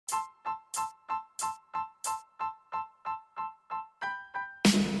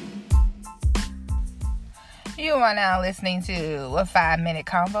You are now listening to a 5-minute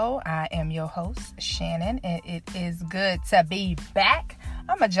convo. I am your host, Shannon, and it is good to be back.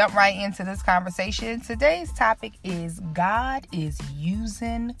 I'm going to jump right into this conversation. Today's topic is God is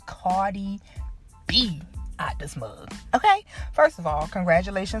using Cardi B out this mug. Okay? First of all,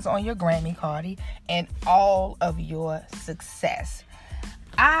 congratulations on your Grammy, Cardi, and all of your success.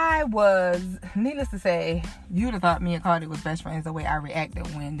 Needless to say, you'd have thought me and Cardi was best friends the way I reacted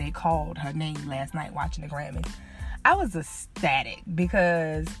when they called her name last night watching the Grammys. I was ecstatic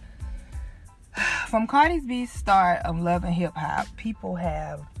because from Cardi B's start of Love and Hip Hop, people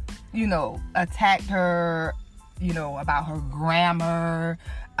have, attacked her, about her grammar,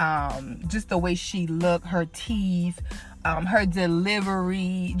 just the way she looked, her teeth, her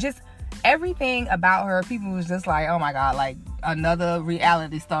delivery, just everything about her. People was just like, oh my God, like another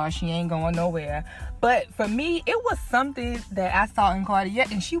reality star. She ain't going nowhere. But for me, it was something that I saw in Cardi,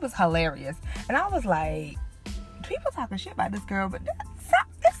 and she was hilarious. And I was like, people talking shit about this girl, but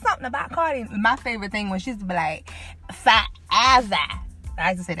there's something about Cardi. My favorite thing when she's be like, fat as that.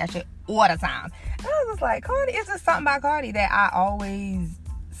 I used to say that shit all the time. And I was just like, Cardi, it's just something about Cardi that I always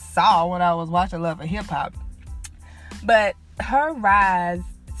saw when I was watching Love and Hip Hop. But her rise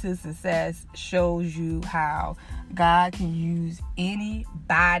to success shows you how God can use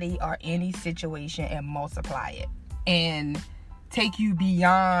anybody or any situation and multiply it and take you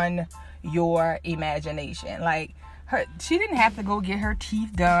beyond your imagination. Like she didn't have to go get her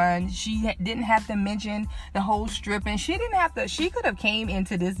teeth done. She didn't have to mention the whole stripping. She could have came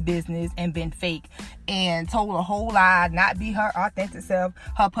into this business and been fake and told a whole lie, not be her authentic self.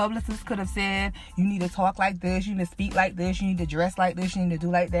 Her publicist could have said, you need to talk like this, you need to speak like this, you need to dress like this, you need to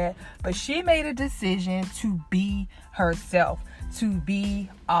do like that. But she made a decision to be herself, to be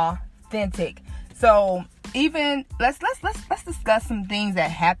authentic. So even let's discuss some things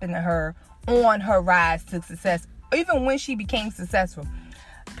that happened to her on her rise to success. Even when she became successful,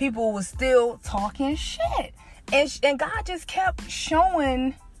 people were still talking shit. And God just kept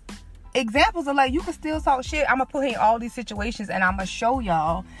showing examples of like, you can still talk shit. I'm going to put her in all these situations and I'm going to show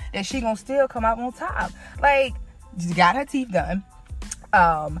y'all that she going to still come out on top. Like, she got her teeth done.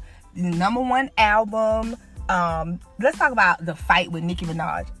 The #1 album. Let's talk about the fight with Nicki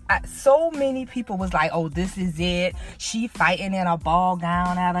Minaj. So many people was like, oh, this is it. She fighting in a ball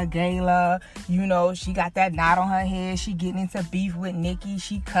gown at a gala. She got that knot on her head. She getting into beef with Nicki.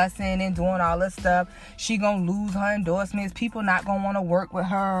 She cussing and doing all this stuff. She gonna lose her endorsements. People not gonna want to work with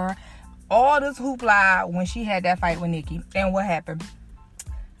her. All this hoopla when she had that fight with Nicki. And what happened?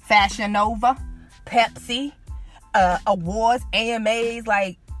 Fashion Nova, Pepsi, awards, AMAs,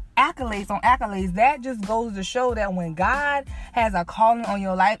 like, accolades on accolades. That just goes to show that when God has a calling on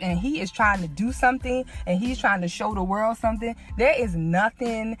your life and he is trying to do something and he's trying to show the world something, there is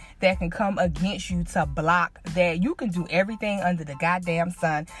nothing that can come against you to block that. You can do everything under the goddamn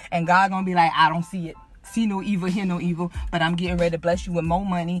sun and God gonna be like, I don't see it. See no evil, hear no evil, but I'm getting ready to bless you with more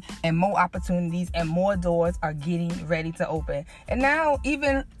money and more opportunities and more doors are getting ready to open. And now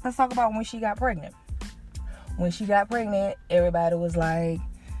even, let's talk about when she got pregnant. When she got pregnant, everybody was like,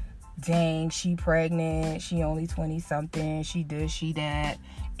 dang, she pregnant, she only 20 something, she this, she that,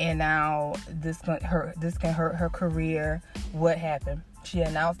 and now this can hurt her career. What happened? She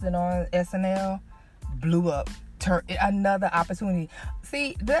announced it on SNL, blew up, turned another opportunity.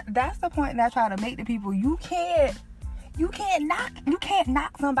 See, that's the point that I try to make to people. You can't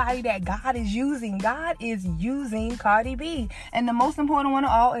knock somebody that God is using. God is using Cardi B. And the most important one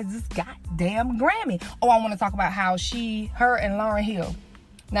of all is this goddamn Grammy. Oh, I want to talk about how her and Lauryn Hill.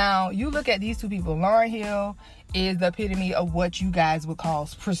 Now, you look at these two people. Lauryn Hill is the epitome of what you guys would call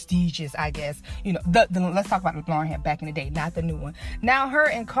prestigious, I guess. Let's talk about Lauryn Hill back in the day, not the new one. Now, her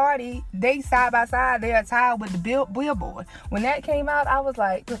and Cardi, they side by side, they are tied with the Billboard. When that came out, I was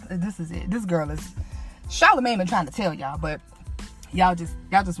like, this is it. This girl is... Charlamagne been trying to tell y'all, but y'all just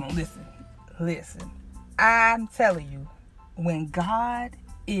won't listen. Listen, I'm telling you, when God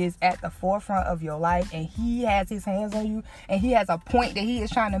is at the forefront of your life and he has his hands on you and he has a point that he is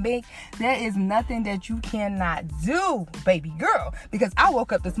trying to make, there is nothing that you cannot do, baby girl. Because I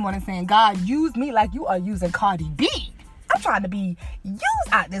woke up this morning saying, God, use me like you are using Cardi B. I'm trying to be used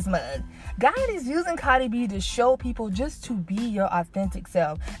out this mug. God is using Cardi B to show people just to be your authentic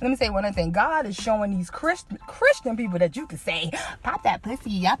self. Let me say one other thing. God is showing these Christian people that you can say, pop that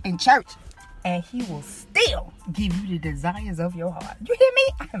pussy up in church. and he will still give you the desires of your heart. You hear me?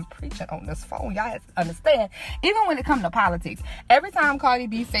 I am preaching on this phone. Y'all have to understand. Even when it comes to politics, every time Cardi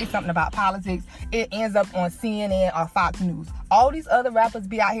B say something about politics, it ends up on CNN or Fox News. All these other rappers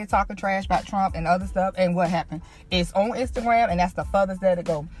be out here talking trash about Trump and other stuff, and what happened? It's on Instagram, and that's the furthest that it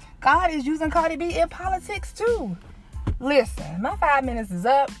go. God is using Cardi B in politics too. Listen, my 5 minutes is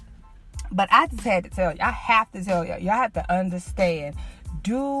up, but I just had to tell you. I have to tell you. Y'all have to understand.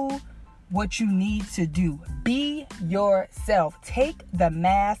 Do what you need to do. Be yourself. Take the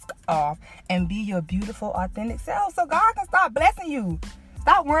mask off and be your beautiful, authentic self so God can start blessing you.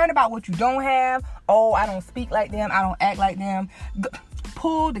 Stop worrying about what you don't have. Oh, I don't speak like them. I don't act like them.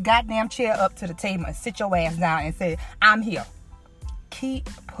 Pull the goddamn chair up to the table and sit your ass down and say, I'm here. Keep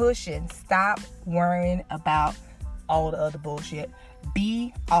pushing. Stop worrying about all the other bullshit.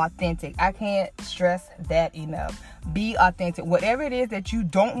 Be authentic. I can't stress that enough. Be authentic. Whatever it is that you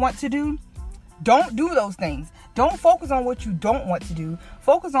don't want to do, don't do those things. Don't focus on what you don't want to do.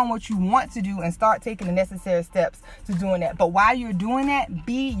 Focus on what you want to do and start taking the necessary steps to doing that. But while you're doing that,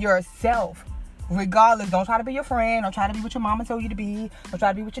 be yourself. Regardless, don't try to be your friend. Don't try to be what your mama told you to be. Don't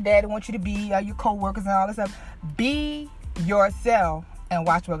try to be what your daddy wants you to be, or your co-workers and all this stuff. Be yourself and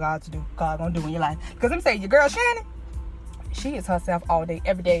watch what God's gonna do in your life. Because I'm saying, your girl Shannon, she is herself all day,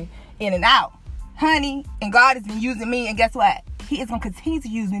 every day, in and out. Honey, and God has been using me, and guess what? He is going to continue to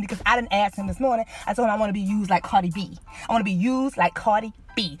use me because I didn't ask him this morning. I told him I want to be used like Cardi B. I want to be used like Cardi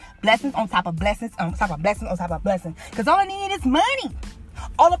B. Blessings on top of blessings on top of blessings on top of blessings. Because all I need is money.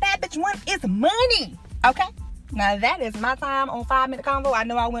 All a bad bitch wants is money. Okay? Now that is my time on 5 Minute Convo. I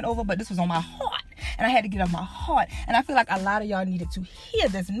know I went over, but this was on my heart. And I had to get off my heart. And I feel like a lot of y'all needed to hear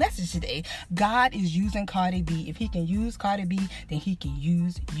this message today. God is using Cardi B. If he can use Cardi B, then he can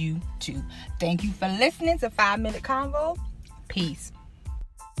use you too. Thank you for listening to 5 Minute Convo. Peace.